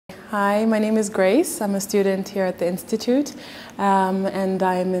Hi, my name is Grace. I'm a student here at the Institute and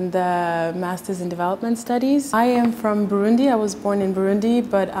I'm in the Masters in Development Studies. I am from Burundi. I was born in Burundi,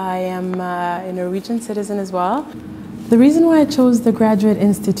 but I am a Norwegian citizen as well. The reason why I chose the Graduate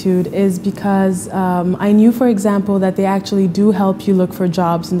Institute is because I knew, for example, that they actually do help you look for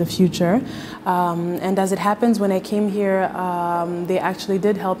jobs in the future. And as it happens, when I came here, they actually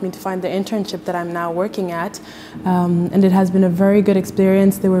did help me to find the internship that I'm now working at. And it has been a very good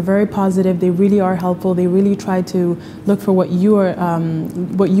experience. They were very positive. They really are helpful. They really try to look for what you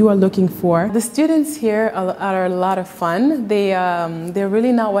are looking for. The students here are a lot of fun. They're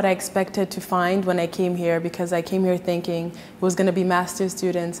really not what I expected to find when I came here, because I came here thinking it was going to be master's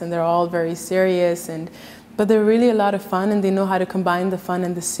students and they're all very serious, but they're really a lot of fun and they know how to combine the fun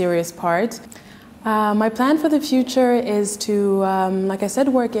and the serious part. My plan for the future is to, like I said,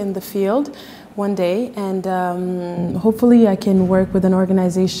 work in the field one day, and hopefully I can work with an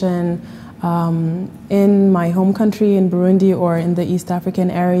organization in my home country, in Burundi, or in the East African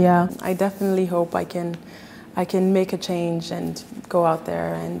area. I definitely hope I can make a change and go out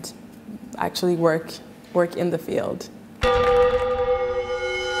there and actually work in the field.